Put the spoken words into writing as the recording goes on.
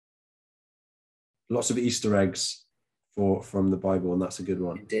lots of Easter eggs from the Bible, and that's a good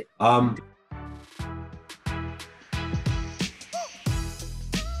one.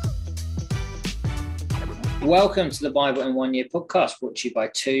 Welcome to the Bible in 1 Year podcast, brought to you by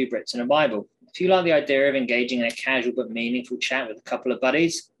two Brits and aBible. If you like the idea of engaging in a casual but meaningful chat with a couple of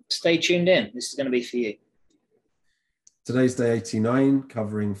buddies, stay tuned in. This is going to be for you. Today's day 89,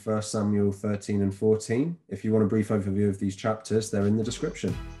 covering 1 Samuel 13 and 14. If you want a brief overview of these chapters, they're in the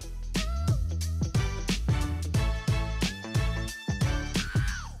description.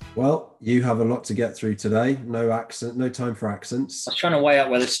 Well, you have a lot to get through today. No time for accents. I was trying to weigh up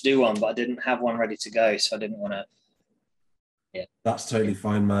whether to do one, but I didn't have one ready to go, so I didn't want to. Yeah, that's totally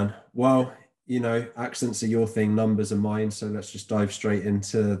fine, man. Well, accents are your thing, numbers are mine, so let's just dive straight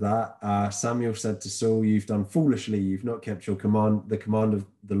into that. Samuel said to Saul, "You've done foolishly. You've not kept the command of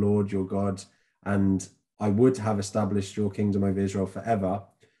the Lord your God, and I would have established your kingdom over Israel forever."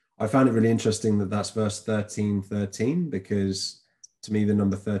 I found it really interesting that that's verse 13, because to me, the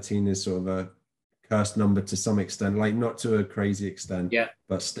number 13 is sort of a cursed number to some extent, like not to a crazy extent,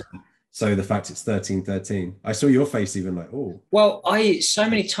 but still. So the fact it's 13. I saw your face even like, oh. Well, so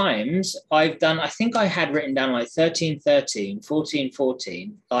many times I think I had written down like 13,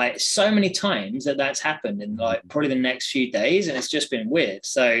 14, like so many times that's happened in like probably the next few days. And it's just been weird.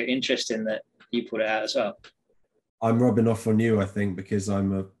 So interesting that you put it out as well. I'm rubbing off on you, I think, because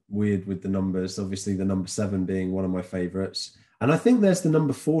I'm weird with the numbers. Obviously the number 7 being one of my favorites. And I think there's the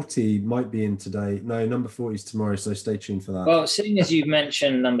number 40 might be in today. No, number 40 is tomorrow, so stay tuned for that. Well, seeing as you've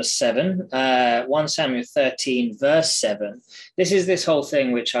mentioned number 7, 1 Samuel 13, verse 7, this is this whole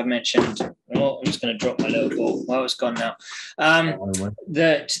thing which I've mentioned. Oh, I'm just going to drop my little ball. Well, it's gone now.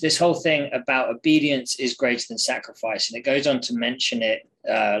 That this whole thing about obedience is greater than sacrifice. And it goes on to mention it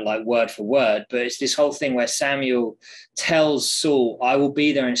like word for word. But it's this whole thing where Samuel tells Saul, "I will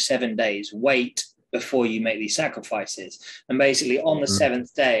be there in 7 days. Wait before you make these sacrifices." And basically on the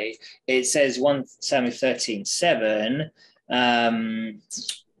 7th day, it says 1 Samuel 13:7,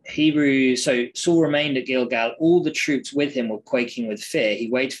 so Saul remained at Gilgal. All the troops with him were quaking with fear. He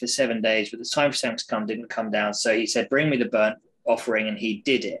waited for 7 days, but the time for Samuel to come didn't come down. So he said, "Bring me the burnt offering," and he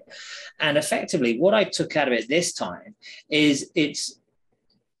did it. And effectively what I took out of it this time is it's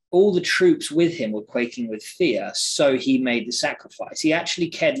all the troops with him were quaking with fear. So he made the sacrifice. He actually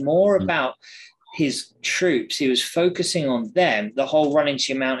cared more about his troops. He was focusing on them. The whole running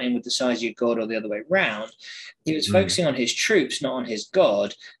to your mountain with the size of your God, or the other way around. He was focusing on his troops, not on his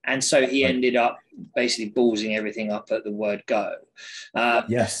God. And so he ended up basically ballsing everything up at the word go.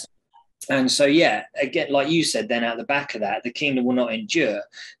 Yes. And so, again, like you said, then at the back of that, the kingdom will not endure.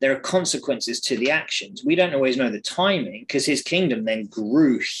 There are consequences to the actions. We don't always know the timing, because his kingdom then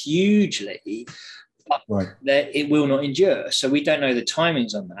grew hugely. That it will not endure. So we don't know the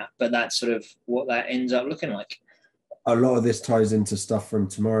timings on that, but that's sort of what that ends up looking like. A lot of this ties into stuff from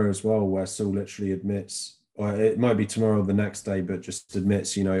tomorrow as well, where Saul literally admits, or it might be tomorrow or the next day, but just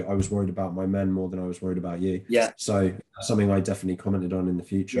admits, I was worried about my men more than I was worried about you. Yeah. So something I definitely commented on in the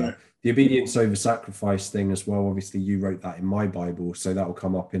future. Yeah. The obedience over sacrifice thing as well. Obviously you wrote that in my Bible, so that will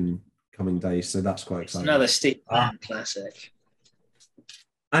come up in coming days. So that's quite exciting. Another Steve classic.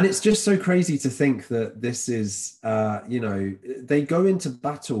 And it's just so crazy to think that this is, they go into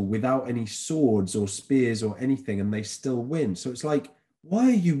battle without any swords or spears or anything, and they still win. So it's like, why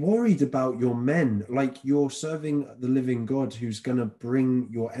are you worried about your men? Like, you're serving the living God who's going to bring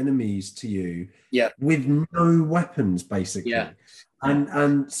your enemies to you with no weapons, basically. Yeah.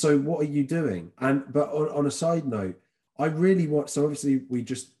 And so what are you doing? But on a side note, I really want, so obviously we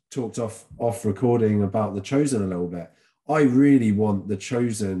just talked off recording about The Chosen a little bit. I really want The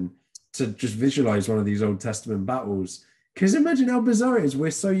Chosen to just visualize one of these Old Testament battles, because imagine how bizarre it is.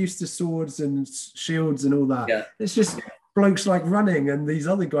 We're so used to swords and shields and all that. Yeah. It's just blokes like running, and these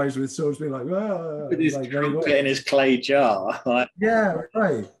other guys with swords being like, "Whoa," with his trumpet in his clay jar. Yeah,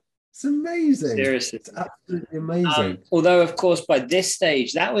 right. It's amazing. Seriously. It's absolutely amazing. Although, of course, by this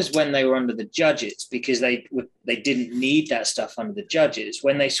stage, that was when they were under the judges, because they didn't need that stuff under the judges.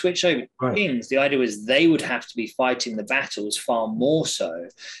 When they switched over to kings, the idea was they would have to be fighting the battles far more so.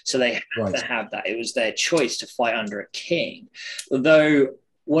 So they had to have that. It was their choice to fight under a king. Although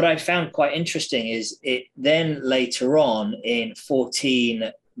what I found quite interesting is it then later on in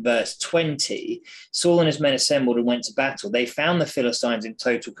 14 verse 20, Saul and his men assembled and went to battle. They found the Philistines in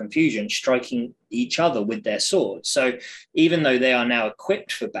total confusion, striking each other with their swords. So even though they are now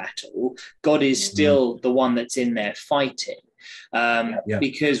equipped for battle, God is still the one that's in there fighting.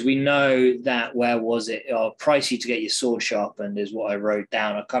 because we know that, where was it? Pricey to get your sword sharpened is what I wrote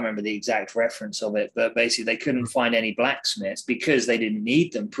down. I can't remember the exact reference of it, but basically they couldn't find any blacksmiths because they didn't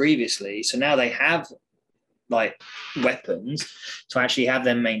need them previously. So now they have like weapons to actually have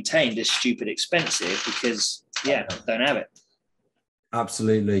them maintained is stupid expensive because don't have it.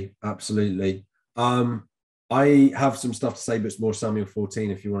 Absolutely. I have some stuff to say, but it's more Samuel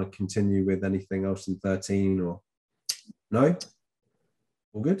 14 if you want to continue with anything else in 13 or no?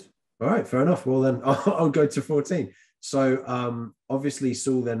 All good? All right, fair enough. Well, then I'll go to 14. So obviously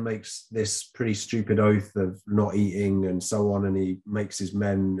Saul then makes this pretty stupid oath of not eating and so on, and he makes his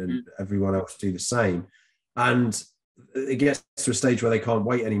men and everyone else do the same. And it gets to a stage where they can't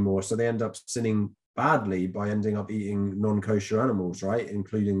wait anymore. So they end up sinning badly by ending up eating non-kosher animals, right?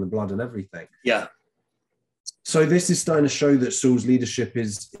 Including the blood and everything. Yeah. So this is starting to show that Saul's leadership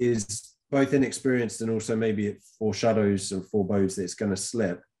is both inexperienced and also maybe it foreshadows and forebodes that it's going to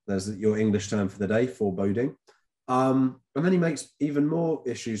slip. There's your English term for the day, foreboding. And then he makes even more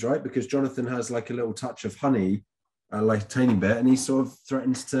issues, right? Because Jonathan has like a little touch of honey, like a tiny bit, and he sort of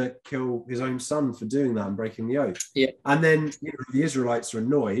threatens to kill his own son for doing that and breaking the oath. Yeah. And then the Israelites are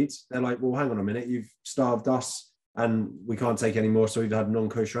annoyed. They're like, well, hang on a minute, you've starved us and we can't take any more, so we've had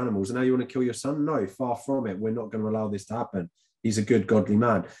non-kosher animals. And now you want to kill your son? No, far from it. We're not going to allow this to happen. He's a good, godly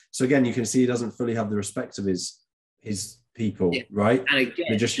man. So again, you can see he doesn't fully have the respect of his people, right? And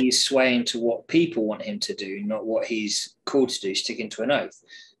again, he's swaying to what people want him to do, not what he's called to do, sticking to an oath.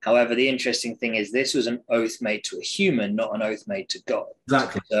 However, the interesting thing is this was an oath made to a human, not an oath made to God.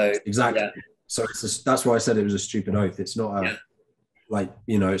 Exactly. So, exactly. Yeah. So that's why I said it was a stupid oath. It's not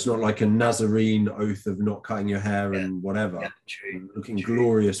it's not like a Nazarene oath of not cutting your hair and whatever, looking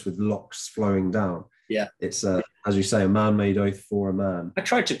glorious with locks flowing down. Yeah. It's, as you say, a man-made oath for a man. I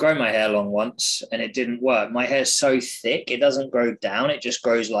tried to grow my hair long once and it didn't work. My hair's so thick, it doesn't grow down. It just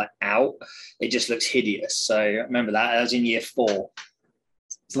grows like out. It just looks hideous. So I remember that. I was in year 4.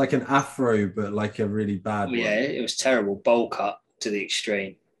 It's like an afro, but like a really bad one. Yeah, it was terrible. Bowl cut to the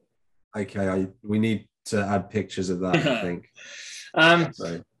extreme. Okay, we need to add pictures of that, I think.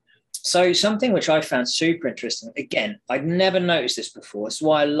 So something which I found super interesting, again, I'd never noticed this before. That's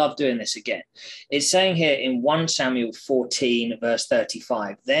why I love doing this again. It's saying here in 1 Samuel 14, verse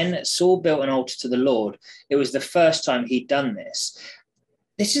 35, then Saul built an altar to the Lord. It was the first time he'd done this.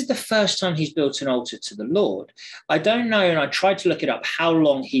 This is the first time he's built an altar to the Lord. I don't know, and I tried to look it up, how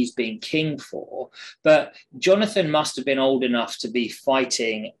long he's been king for, but Jonathan must have been old enough to be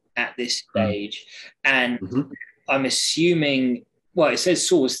fighting at this stage. And I'm assuming, well, it says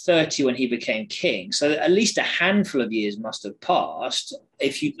Saul was 30 when he became king. So at least a handful of years must have passed.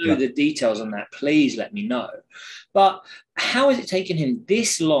 If you know the details on that, please let me know. But how has it taken him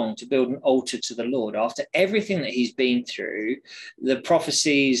this long to build an altar to the Lord after everything that he's been through, the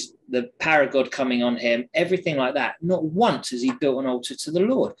prophecies, the power of God coming on him, everything like that? Not once has he built an altar to the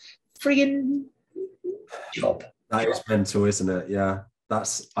Lord. Friggin' job. That is mental, isn't it? Yeah.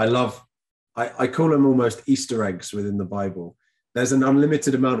 I call them almost Easter eggs within the Bible. There's an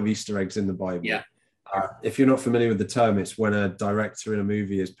unlimited amount of Easter eggs in the Bible. Yeah. If you're not familiar with the term, it's when a director in a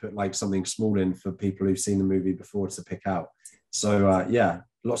movie has put like something small in for people who've seen the movie before to pick out. So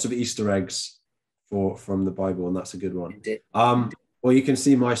lots of Easter eggs from the Bible, and that's a good one. Well, you can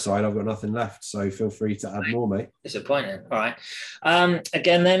see my side. I've got nothing left, so feel free to add more, mate. Disappointing. All right.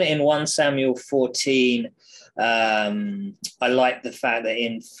 Again, then in 1 Samuel 14, I like the fact that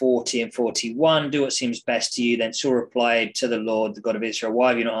in 40 and 41, do what seems best to you. Then Saul replied to the Lord, the God of Israel, why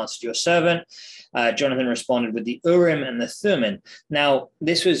have you not answered your servant? Jonathan responded with the Urim and the Thummim. Now,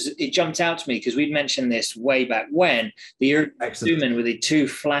 it jumped out to me because we'd mentioned this way back when. The Urim and Thummim were the 2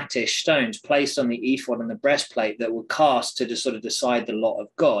 flattish stones placed on the ephod and the breastplate that were cast to just sort of decide the lot of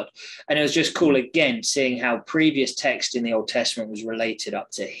God. And it was just cool, again, seeing how previous text in the Old Testament was related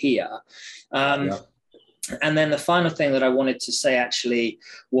up to here. And then the final thing that I wanted to say actually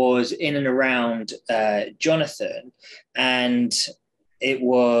was in and around Jonathan. And it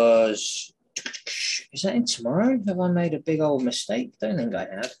was... Is that in tomorrow? Have I made a big old mistake? Don't think I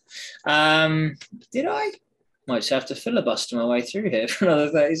have. Did I? Might just have to filibuster my way through here for another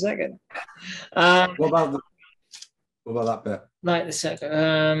 30 seconds. What about that bit? Like the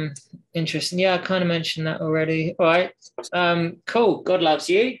second. Interesting. Yeah, I kind of mentioned that already. All right. Cool. God loves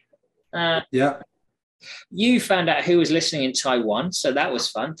you. Yeah. You found out who was listening in Taiwan, so that was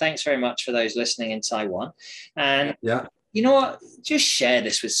fun. Thanks very much for those listening in Taiwan. And yeah. You know what? Just share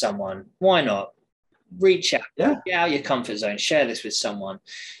this with someone. Why not? reach out. Yeah. Get out your comfort zone. Share this with someone.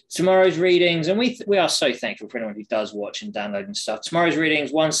 Tomorrow's readings, and we are so thankful for anyone who does watch and download and stuff. Tomorrow's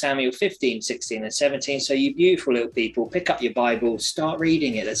readings, 1 Samuel 15, 16, and 17. So you beautiful little people, pick up your Bible, start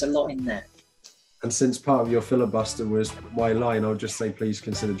reading it. There's a lot in there. And since part of your filibuster was my line, I'll just say please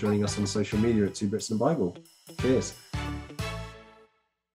consider joining us on social media at 2 Brits and Bible. Cheers.